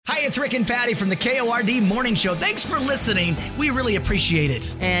it's Rick and Patty from the KORD Morning Show. Thanks for listening. We really appreciate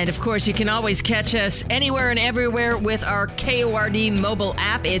it. And, of course, you can always catch us anywhere and everywhere with our KORD mobile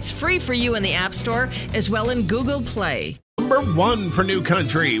app. It's free for you in the App Store as well in Google Play. Number 1 for New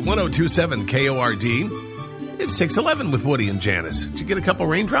Country, 102.7 KORD. It's 6:11 with Woody and Janice. Did you get a couple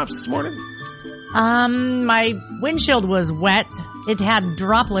raindrops this morning? My windshield was wet. It had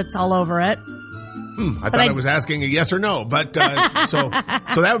droplets all over it. I thought I was asking a yes or no, but so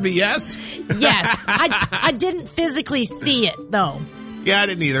that would be yes? Yes. I didn't physically see it, though. Yeah, I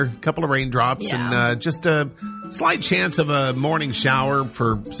didn't either. A couple of raindrops and just a slight chance of a morning shower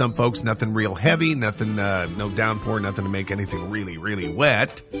for some folks. Nothing real heavy, nothing, no downpour, nothing to make anything really, really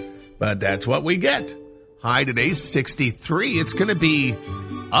wet. But that's what we get. High today, 63. It's going to be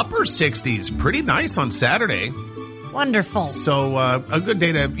upper 60s. Pretty nice on Saturday. Wonderful. So a good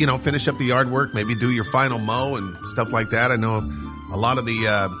day to, finish up the yard work, maybe do your final mow and stuff like that. I know a lot of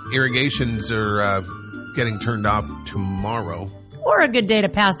the irrigations are getting turned off tomorrow. Or a good day to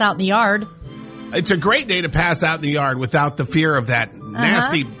pass out in the yard. It's a great day to pass out in the yard without the fear of that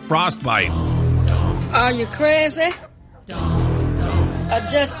nasty frostbite. Are you crazy? Or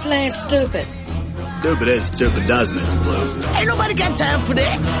just plain stupid? Stupid is stupid does, Miss Blue. Ain't nobody got time for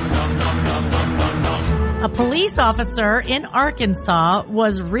that. A police officer in Arkansas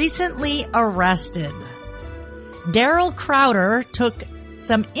was recently arrested. Daryl Crowder took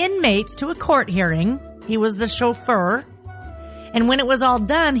some inmates to a court hearing. He was the chauffeur. And when it was all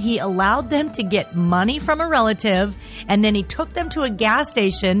done, he allowed them to get money from a relative, and then he took them to a gas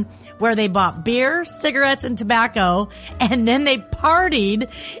station where they bought beer, cigarettes, and tobacco, and then they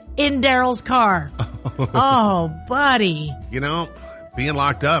partied in Daryl's car. Oh, buddy. Being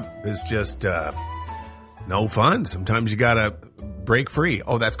locked up is just no fun. Sometimes you gotta break free.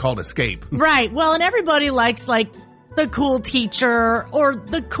 Oh, that's called escape. Right. Well, and everybody likes, the cool teacher or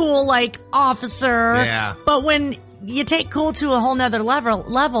the cool, officer. Yeah. But when you take cool to a whole nother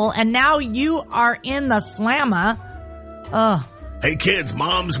level, and now you are in the slammer. Oh. Hey, kids,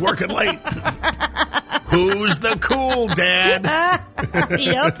 Mom's working late. Who's the cool dad?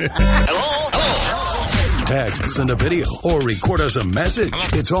 Yep. Hello? Text, send a video, or record us a message.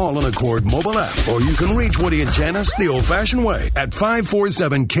 It's all on the Accord mobile app. Or you can reach Woody and Janice the old-fashioned way at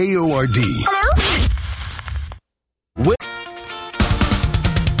 547-KORD. Hello?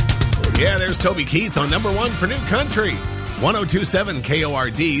 Yeah, there's Toby Keith on number 1 for New Country. 102.7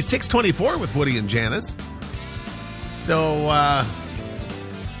 KORD, 624 with Woody and Janice. So,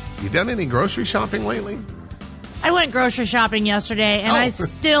 you done any grocery shopping lately? I went grocery shopping yesterday, and I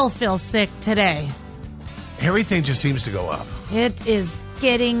still feel sick today. Everything just seems to go up. It is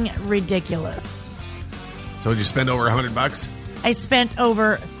getting ridiculous. So did you spend over $100? I spent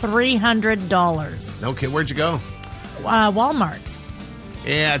over $300. Okay, where'd you go? Walmart.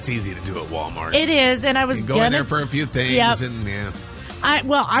 Yeah, it's easy to do at Walmart. It is, and I was you go in there for a few things, and yeah.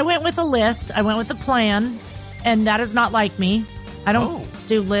 I went with a list. I went with a plan, and that is not like me. I don't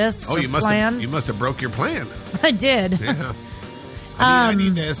do lists or plan. You must have broke your plan. I did. Yeah. I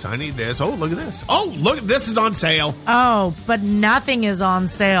need this. I need this. Oh, look at this. Oh, look, this is on sale. Oh, but nothing is on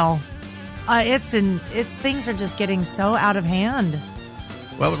sale. Things are just getting so out of hand.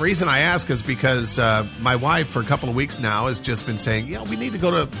 Well, the reason I ask is because my wife for a couple of weeks now has just been saying, we need to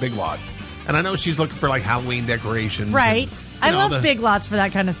go to Big Lots. And I know she's looking for Halloween decorations. Right. And, I love Big Lots for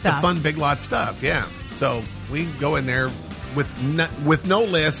that kind of stuff. The fun Big Lots stuff, yeah. So we go in there with no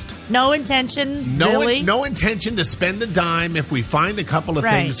list. No intention, really. No intention to spend a dime. If we find a couple of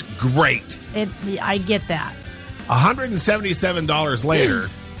things, great. I get that. $177 later.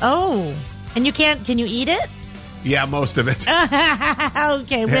 Oh. And can you eat it? Yeah, most of it.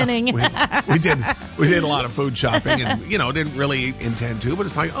 Okay, winning. We did a lot of food shopping and, didn't really intend to, but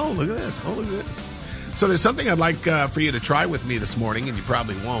it's like, oh, look at this. Oh, look at this. So there's something I'd like for you to try with me this morning, and you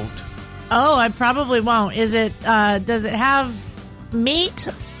probably won't. Oh, I probably won't. Is it, does it have meat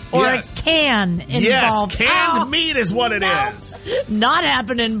or a can involved? Yes, canned meat is what it is. Not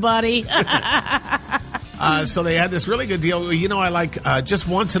happening, buddy. So they had this really good deal. I like just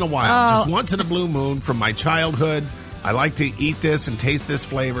once in a while, just once in a blue moon from my childhood. I like to eat this and taste this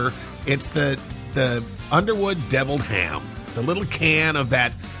flavor. It's the Underwood deviled ham. The little can of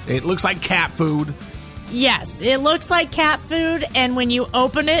that. It looks like cat food. Yes, it looks like cat food, and when you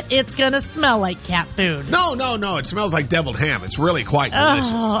open it, it's going to smell like cat food. No. It smells like deviled ham. It's really quite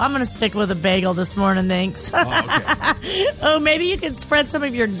delicious. Oh, I'm going to stick with a bagel this morning, thanks. Okay. Maybe you could spread some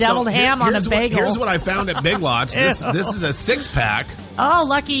of your deviled ham on a bagel. Here's what I found at Big Lots. This is a 6-pack. Oh,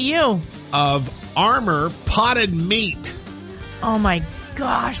 lucky you. Of Armour potted meat. Oh, my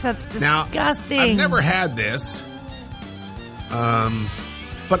gosh, that's disgusting. Now, I've never had this.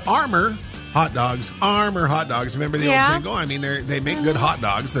 But Armour hot dogs. Remember the old jingle? I mean, they make good hot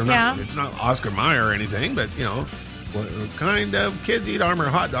dogs. They're not. It's not Oscar Mayer or anything, but what kind of kids eat Armour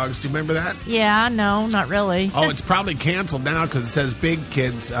hot dogs? Do you remember that? Yeah, no, not really. Oh, it's probably canceled now because it says big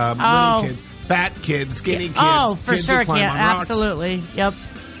kids, little kids, fat kids, skinny kids. Oh, for kids sure. Yeah, absolutely. Yep.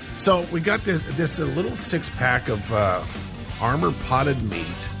 So we got this little 6-pack of Armour potted meat.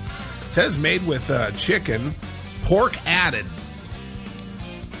 It says made with chicken, pork added.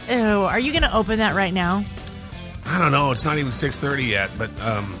 Ew, are you going to open that right now? I don't know. It's not even 6:30 yet, but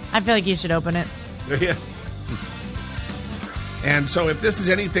I feel like you should open it. Yeah. And so if this is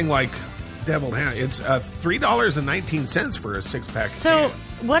anything like deviled ham, it's $3.19 for a 6-pack. So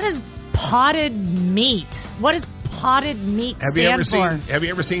what is potted meat? What does potted meat stand for? Have you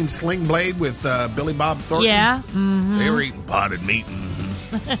ever seen Sling Blade with Billy Bob Thornton? Yeah. Mm-hmm. They were eating potted meat.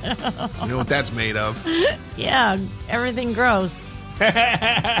 Mm-hmm. You know what that's made of? Yeah, everything gross.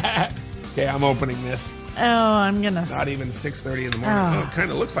 Okay, I'm opening this. Oh, I'm going to... Not even 6:30 in the morning. Oh, it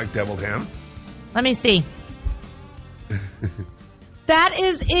kind of looks like deviled ham. Let me see. That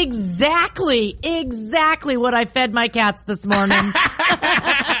is exactly what I fed my cats this morning.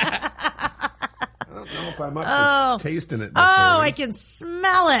 I don't know if I'm up for tasting it this early. I can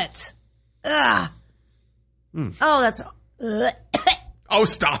smell it. Ugh. Mm. Oh, that's... Oh,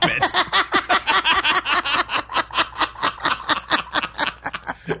 stop it.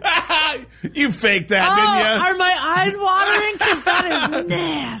 You faked that, didn't you? Are my eyes watering? Because that is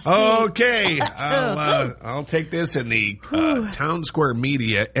nasty. Okay. I'll take this in the Town Square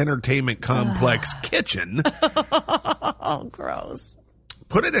Media Entertainment Complex kitchen. Oh, gross.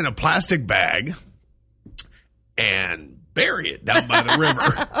 Put it in a plastic bag and bury it down by the river.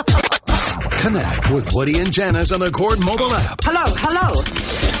 Connect with Woody and Janice on the Cord mobile app. Hello.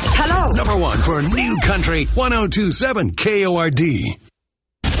 Number one for New Country 102.7 KORD.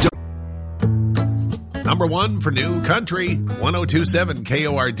 Number one for New Country 102.7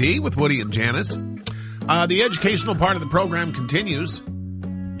 KORD with Woody and Janice. The educational part of the program continues.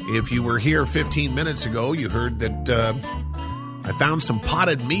 If you were here 15 minutes ago, you heard that I found some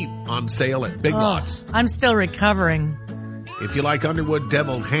potted meat on sale at Big Lots. I'm still recovering. If you like Underwood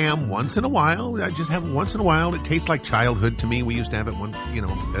deviled ham once in a while, I just have it once in a while. It tastes like childhood to me. We used to have it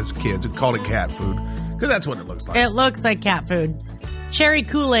as kids. We called it cat food because that's what it looks like. It looks like cat food. Cherry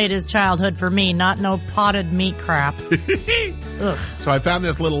Kool-Aid is childhood for me, not no potted meat crap. Ugh. So I found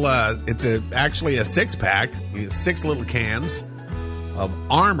this little, it's actually a 6-pack, 6 little cans of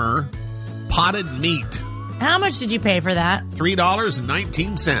Armour potted meat. How much did you pay for that?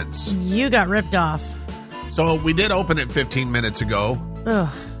 $3.19. You got ripped off. So we did open it 15 minutes ago. Ugh.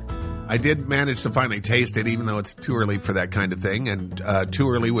 I did manage to finally taste it, even though it's too early for that kind of thing. And too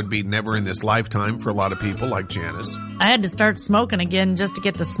early would be never in this lifetime for a lot of people like Janice. I had to start smoking again just to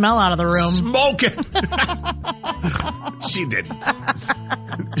get the smell out of the room. Smoking? She didn't.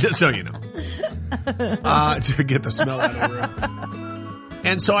 Just so you know. To get the smell out of the room.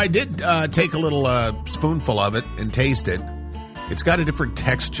 And so I did take a little spoonful of it and taste it. It's got a different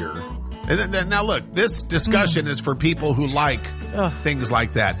texture. And now look, this discussion is for people who like things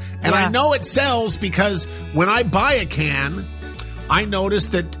like that. And I know it sells because when I buy a can, I notice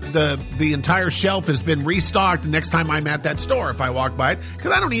that the entire shelf has been restocked the next time I'm at that store if I walk by it.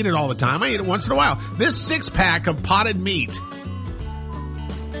 Because I don't eat it all the time. I eat it once in a while. This 6-pack of potted meat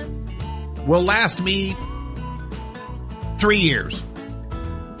will last me 3 years.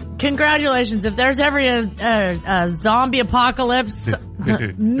 Congratulations. If there's ever a zombie apocalypse,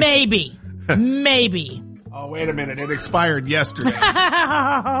 maybe. Oh, wait a minute. It expired yesterday.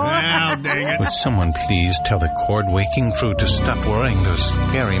 Oh, dang it. Would someone please tell the Cord Waking crew to stop wearing those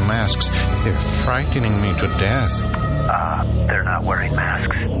scary masks? They're frightening me to death. They're not wearing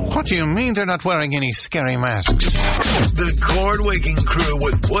masks. What do you mean they're not wearing any scary masks? The Cord Waking crew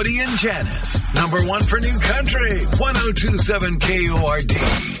with Woody and Janice. Number one for New Country 102.7 KORD.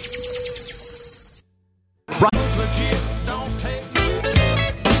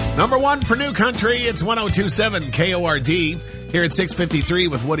 Number one for New Country, it's 102.7 KORD here at 6:53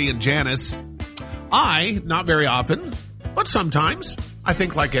 with Woody and Janice. I, not very often, but sometimes, I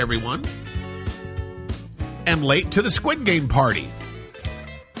think like everyone, am late to the Squid Game party.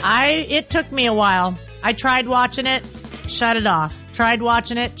 It took me a while. I tried watching it, shut it off. Tried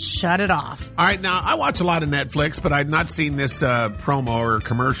watching it, shut it off. All right, now, I watch a lot of Netflix, but I'd not seen this promo or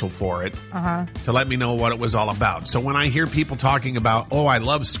commercial for it to let me know what it was all about. So when I hear people talking about, I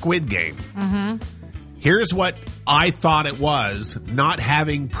love Squid Game, here's what I thought it was, not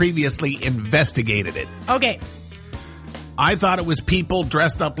having previously investigated it. Okay. I thought it was people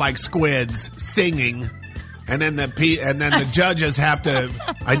dressed up like squids singing And then the judges have to,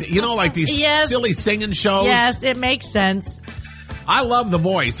 like these silly singing shows. Yes, it makes sense. I love The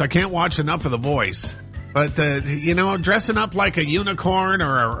Voice. I can't watch enough of The Voice. But, dressing up like a unicorn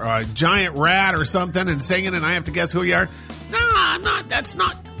or a giant rat or something and singing and I have to guess who you are. No, I'm not. That's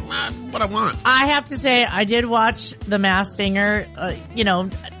not what I want. I have to say, I did watch The Masked Singer,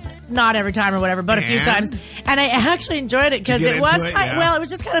 not every time or whatever, but a few times. And I actually enjoyed it because it was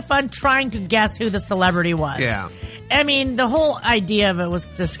just kind of fun trying to guess who the celebrity was. Yeah. I mean, the whole idea of it was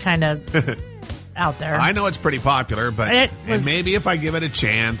just kind of out there. I know it's pretty popular, but and maybe if I give it a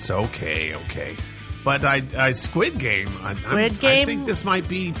chance, okay. But Squid Game, I think this might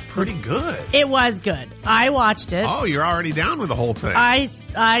be pretty good. It was good. I watched it. Oh, you're already down with the whole thing.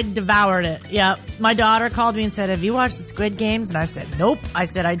 I devoured it. Yep. My daughter called me and said, "Have you watched the Squid Games?" And I said, "Nope." I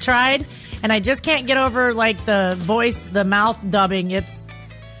said, "I tried, and I just can't get over like the voice, the mouth dubbing.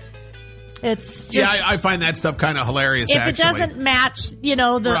 It's just, I find that stuff kind of hilarious. If it doesn't match,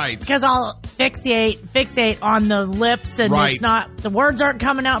 because I'll fixate on the lips and it's not, the words aren't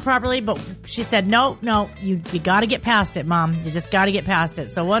coming out properly. But she said, no, you got to get past it, Mom. You just got to get past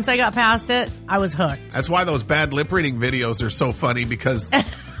it. So once I got past it, I was hooked. That's why those bad lip reading videos are so funny because it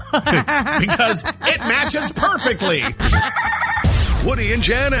matches perfectly. Woody and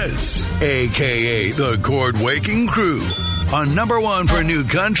Janice, a.k.a. the Cord Waking Crew, on number one for New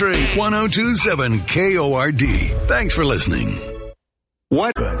Country, 102.7 KORD. Thanks for listening.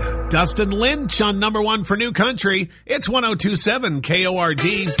 What? Good. Dustin Lynch on number one for New Country. It's 102.7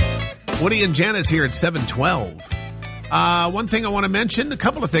 KORD. Woody and Janice here at 7:12. One thing I want to mention, a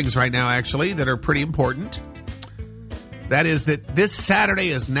couple of things right now, actually, that are pretty important. That is that this Saturday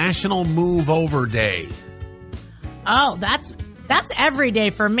is National Move Over Day. Oh, that's every day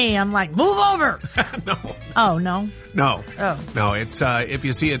for me. I'm like, move over. No. Oh, no? No. Oh. No, it's if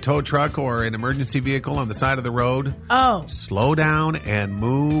you see a tow truck or an emergency vehicle on the side of the road, slow down and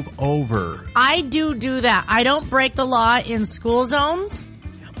move over. I do that. I don't break the law in school zones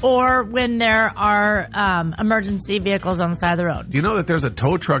or when there are emergency vehicles on the side of the road. Do you know that there's a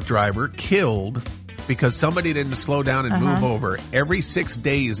tow truck driver killed because somebody didn't slow down and move over every 6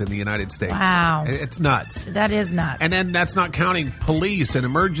 days in the United States? Wow. It's nuts. That is nuts. And then that's not counting police and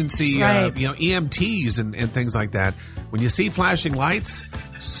emergency, EMTs and things like that. When you see flashing lights,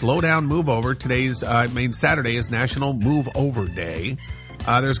 slow down, move over. Saturday is National Move Over Day.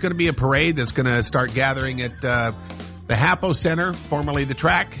 There's going to be a parade that's going to start gathering at the Hapo Center, formerly the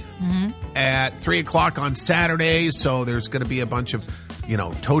track, at 3 o'clock on Saturday. So there's going to be a bunch of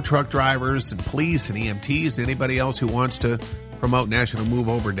tow truck drivers and police and EMTs, anybody else who wants to promote National Move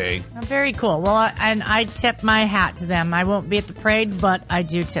Over Day. Very cool. Well, I tip my hat to them. I won't be at the parade, but I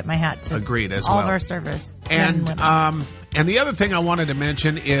do tip my hat to all of our service. And the other thing I wanted to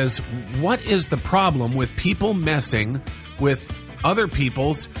mention is, what is the problem with people messing with other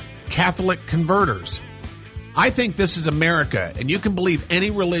people's Catholic converters? I think this is America, and you can believe any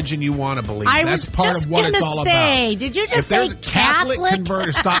religion you want to believe. That's part of what it's all about. Did you just say Catholic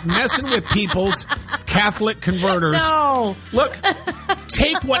converters? Stop messing with people's Catholic converters. No. Look,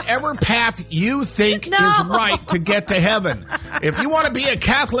 take whatever path you think is right to get to heaven. If you want to be a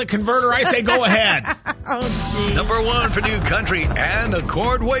Catholic converter, I say go ahead. Number one for New Country and the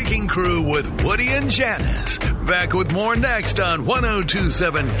Cord Waking Crew with Woody and Janice. Back with more next on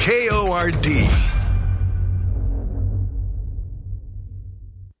 102.7 KORD.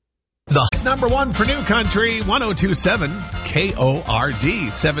 It's number one for New Country, 102.7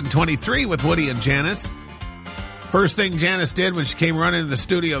 KORD, 723 with Woody and Janice. First thing Janice did when she came running into the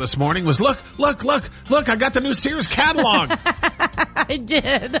studio this morning was, look, I got the new Sears catalog. I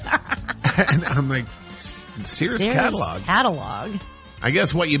did. And I'm like, Sears catalog? Catalog? I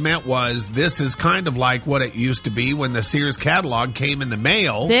guess what you meant was, this is kind of like what it used to be when the Sears catalog came in the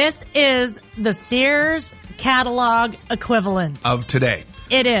mail. This is the Sears catalog equivalent of today.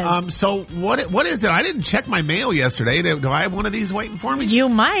 It is. So what is it? I didn't check my mail yesterday. Do I have one of these waiting for me? You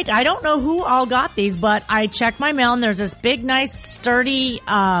might. I don't know who all got these, but I checked my mail and there's this big, nice, sturdy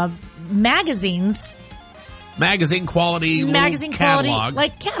magazines. Magazine quality catalog.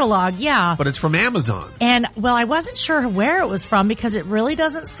 Like catalog, yeah. But it's from Amazon. And, well, I wasn't sure where it was from because it really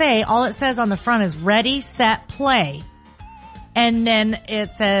doesn't say. All it says on the front is Ready, Set, Play. And then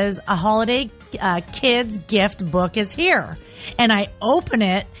it says a holiday kids gift book is here. And I open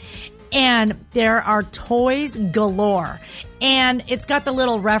it and there are toys galore. And it's got the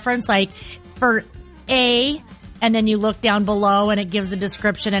little reference like for A, and then you look down below and it gives the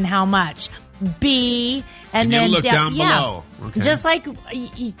description and how much. B, And you look down below. Okay. Just like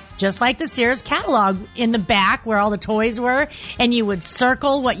the Sears catalog in the back where all the toys were, and you would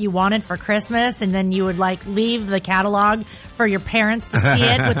circle what you wanted for Christmas, and then you would like leave the catalog for your parents to see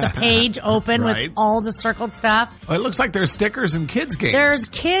it with the page open with all the circled stuff. Well, it looks like there's stickers and kids games. There's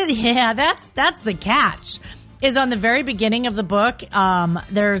kids. Yeah, that's the catch. Is on the very beginning of the book,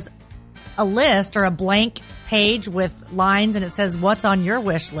 there's a list or a blank page with lines, and it says, "What's on your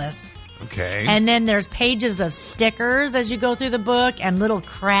wish list?" Okay. And then there's pages of stickers as you go through the book and little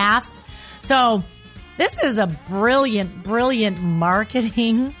crafts. So this is a brilliant, brilliant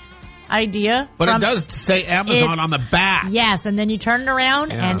marketing idea. But it does say Amazon on the back. Yes, and then you turn it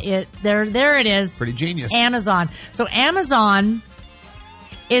around and there it is. Pretty genius. Amazon. So Amazon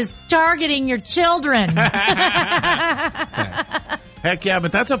is targeting your children. Heck yeah,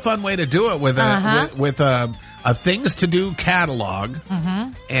 but that's a fun way to do it with a things to do catalog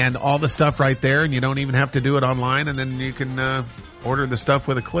and all the stuff right there, and you don't even have to do it online, and then you can order the stuff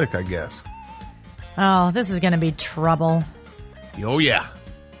with a click, I guess. Oh, this is going to be trouble. Oh yeah.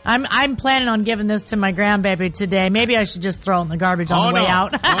 I'm planning on giving this to my grandbaby today. Maybe I should just throw it in the garbage on the way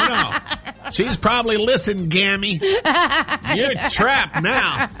out. Oh no. She's probably listening, Gammy. You're trapped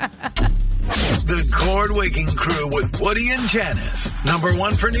now. The Cord Waking Crew with Woody and Janice. Number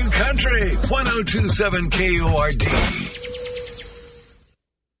 1 for New Country, 1027 KORD.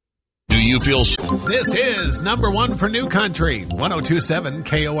 Do you feel... This is number 1 for New Country, 1027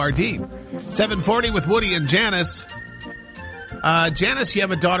 KORD. 740 with Woody and Janice. Janice, you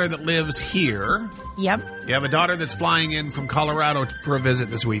have a daughter that lives here. Yep. You have a daughter that's flying in from Colorado for a visit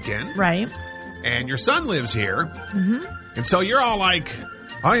this weekend. Right. And your son lives here. Mm-hmm. And so you're all like...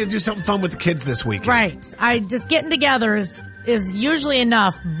 I'm going to do something fun with the kids this weekend. Right. Just getting together is usually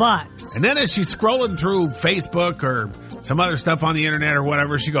enough, but... And then as she's scrolling through Facebook or some other stuff on the internet or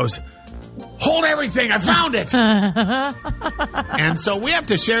whatever, she goes, hold everything, I found it! And so we have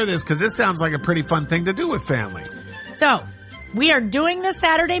to share this because this sounds like a pretty fun thing to do with family. So, we are doing this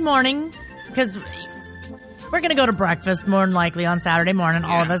Saturday morning because we're going to go to breakfast more than likely on Saturday morning,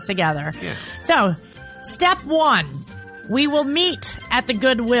 all of us together. Yeah. So, step 1. We will meet at the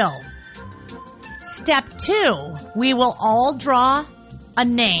Goodwill. Step 2, we will all draw a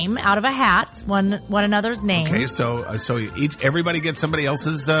name out of a hat, one another's name. Okay, so everybody gets somebody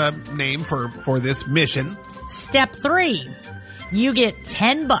else's name for this mission. Step 3, you get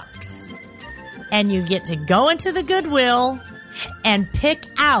 $10, and you get to go into the Goodwill and pick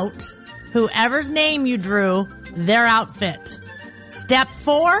out whoever's name you drew, their outfit. Step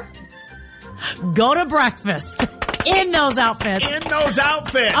 4, go to breakfast. In those outfits.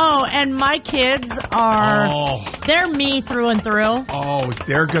 Oh, and my kids they're me through and through. Oh,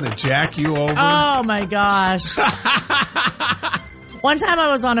 they're going to jack you over? Oh, my gosh. One time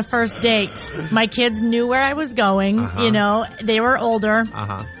I was on a first date. My kids knew where I was going. You know, they were older.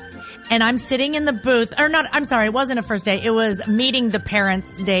 And I'm sitting in the booth. Or not, I'm sorry, it wasn't a first date. It was meeting the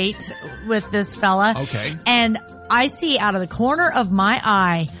parents' date with this fella. Okay. And I see out of the corner of my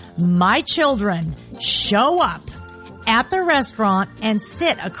eye, my children show up at the restaurant and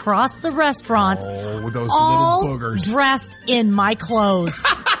sit across the restaurant. Oh, those all little boogers. Dressed in my clothes.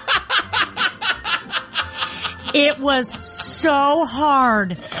 It was so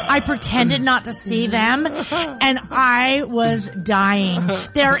hard. I pretended not to see them, and I was dying.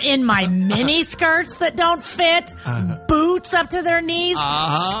 They're in my mini skirts that don't fit, boots up to their knees,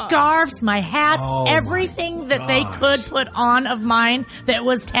 scarves, my hats, everything that they could put on of mine that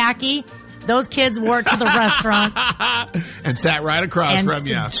was tacky. Those kids wore it to the restaurant. And sat right across from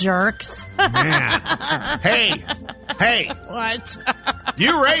you. Jerks. Man. Hey. What?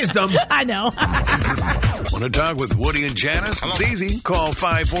 You raised them. I know. Want to talk with Woody and Janice? It's easy. Call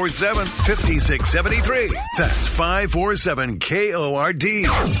 547-5673. That's 547-KORD.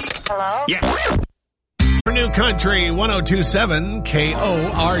 Hello? Yeah. For New Country, 1027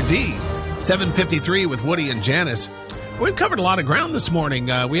 KORD. 753 with Woody and Janice. We've covered a lot of ground this morning.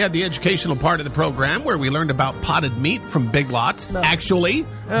 We had the educational part of the program where we learned about potted meat from Big Lots. Actually,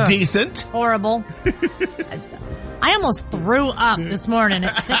 decent. Horrible. I almost threw up this morning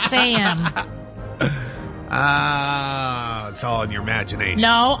at 6 a.m. It's all in your imagination.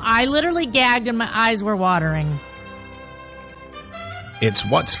 No, I literally gagged and my eyes were watering. It's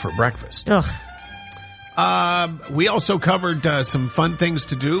what's for breakfast. Ugh. We also covered some fun things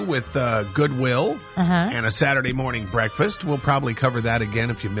to do with Goodwill and a Saturday morning breakfast. We'll probably cover that again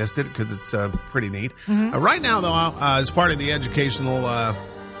if you missed it because it's pretty neat. Right now, though, as part of the educational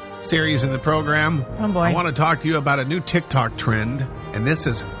series in the program, I want to talk to you about a new TikTok trend, and this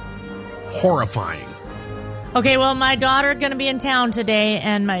is horrifying. Okay, well, my daughter's going to be in town today,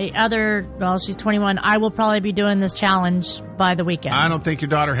 and she's 21. I will probably be doing this challenge by the weekend. I don't think your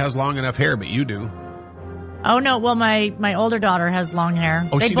daughter has long enough hair, but you do. Oh, no. Well, my older daughter has long hair.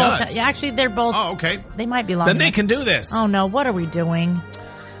 Oh, she does? Actually, they're both. Oh, okay. They might be long Then enough. they can do this. Oh, no. What are we doing?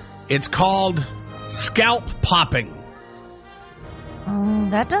 It's called scalp popping. Oh,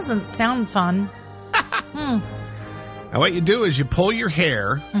 that doesn't sound fun. Now, what you do is you pull your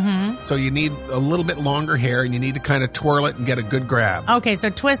hair. Mm-hmm. So you need a little bit longer hair, and you need to kind of twirl it and get a good grab. Okay, so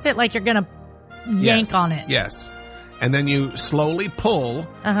twist it like you're going to yank on it. Yes. And then you slowly pull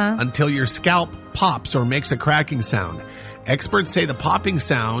until your scalp pops or makes a cracking sound. Experts say the popping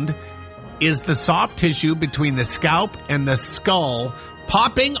sound is the soft tissue between the scalp and the skull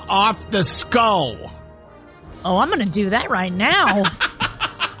popping off the skull. Oh, I'm going to do that right now.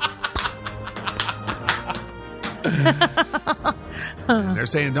 They're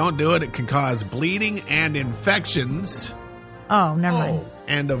saying don't do it. It can cause bleeding and infections. Oh, never mind.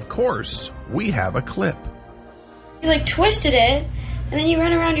 And of course, we have a clip. You twisted it, and then you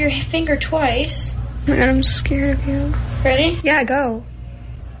run around your finger twice. Oh my God, I'm scared of you. Ready? Yeah, go.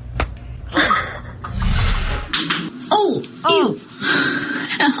 Oh, ew.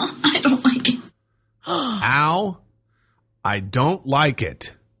 Hell, I don't like it. Ow, I don't like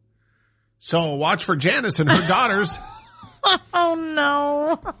it. So watch for Janice and her daughters. Oh,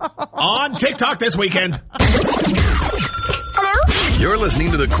 no. On TikTok this weekend. Hello? You're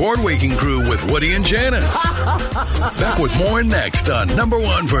listening to the Cord Waking Crew with Woody and Janice. Back with more next on number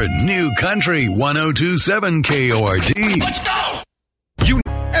one for New Country 102.7 KORD. Let's go!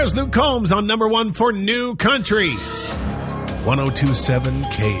 There's Luke Combs on number one for New Country 102.7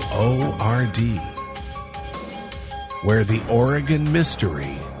 KORD, where the Oregon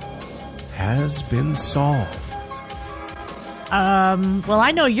mystery has been solved. Well,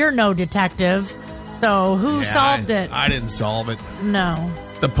 I know you're no detective, so who solved it? I didn't solve it. No.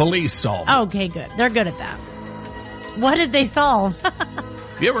 The police solved it. Okay, good. They're good at that. What did they solve?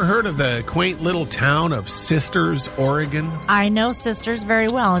 Have you ever heard of the quaint little town of Sisters, Oregon? I know Sisters very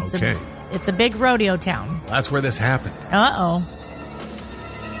well. It's a big rodeo town. That's where this happened. Uh-oh.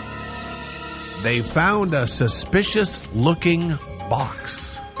 They found a suspicious-looking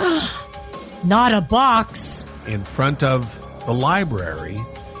box. Not a box. In front of the library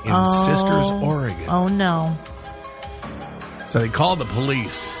in Sisters, Oregon. Oh, no. So they called the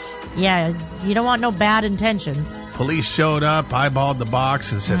police. Yeah, you don't want no bad intentions. Police showed up, eyeballed the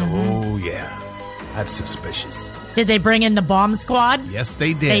box, and said, oh, yeah, that's suspicious. Did they bring in the bomb squad? Yes,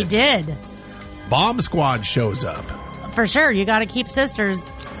 they did. They did. Bomb squad shows up. For sure, you got to keep Sisters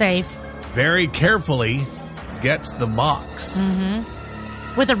safe. Very carefully gets the box.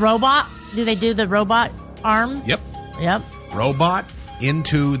 Mm-hmm. With a robot? Do they do the robot arms? Yep. Robot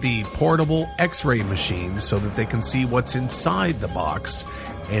into the portable x-ray machine so that they can see what's inside the box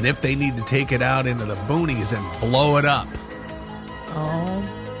and if they need to take it out into the boonies and blow it up. Oh.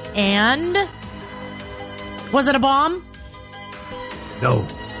 And? Was it a bomb? No.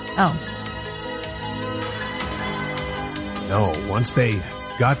 Oh. No. Once they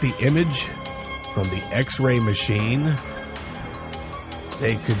got the image from the x-ray machine,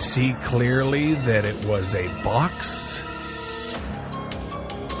 they could see clearly that it was a box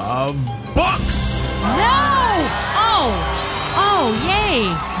of books. No! Oh, yay.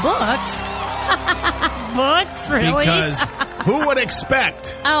 Books? Books, really? Because who would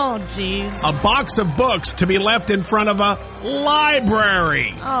expect a box of books to be left in front of a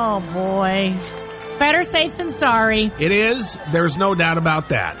library? Oh, boy. Better safe than sorry. It is. There's no doubt about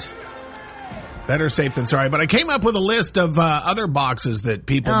that. Better safe than sorry. But I came up with a list of other boxes that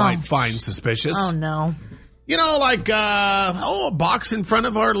people might find suspicious. Oh, no. You know, like, a box in front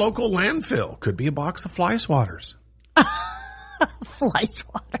of our local landfill. Could be a box of fly swatters. Fly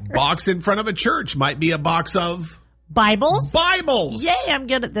swatters. Box in front of a church might be a box of... Bibles? Bibles! Yay, I'm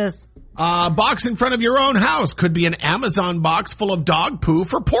good at this. Box in front of your own house could be an Amazon box full of dog poo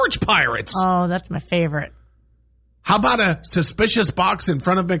for porch pirates. Oh, that's my favorite. How about a suspicious box in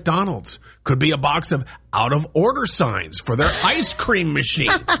front of McDonald's? Could be a box of out-of-order signs for their ice cream machine.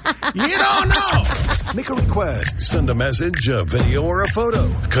 You don't know. Make a request, send a message, a video, or a photo.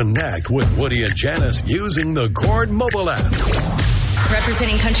 Connect with Woody and Janice using the Cord mobile app.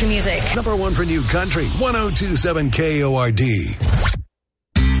 Representing country music. Number one for New Country, 102.7 KORD.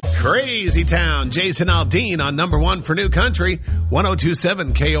 Crazy Town, Jason Aldean on number one for New Country,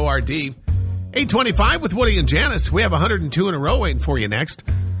 102.7 KORD. 8:25 with Woody and Janice. We have 102 in a row waiting for you next.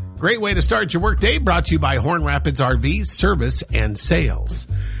 Great way to start your workday, brought to you by Horn Rapids RV Service and Sales.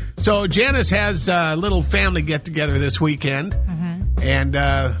 So Janice has a little family get-together this weekend. Mm-hmm. And,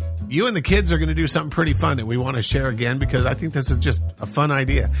 you and the kids are going to do something pretty fun that we want to share again because I think this is just a fun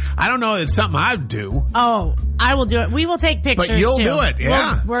idea. I don't know. It's something I'd do. Oh, I will do it. We will take pictures, but you'll too. do it,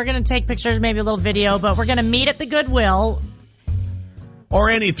 yeah. We're going to take pictures, maybe a little video, but we're going to meet at the Goodwill. Or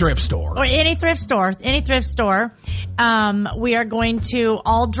any thrift store. Or any thrift store. Any thrift store. We are going to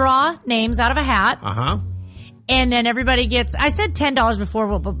all draw names out of a hat. Uh-huh. And then everybody gets, I said $10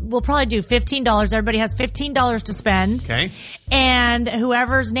 before, we'll probably do $15. Everybody has $15 to spend. Okay. And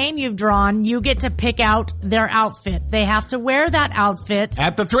whoever's name you've drawn, you get to pick out their outfit. They have to wear that outfit.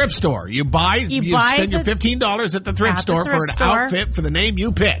 At the thrift store. You spend your $15 at the thrift store for an outfit for the name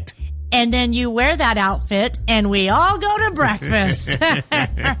you picked. And then you wear that outfit, and we all go to breakfast.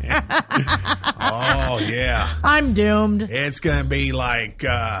 Oh, yeah. I'm doomed. It's going to be like,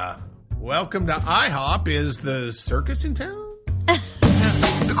 welcome to IHOP. Is the circus in town?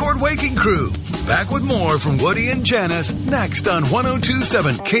 The Cord Waking Crew. Back with more from Woody and Janice next on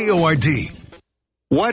 102.7 KORD.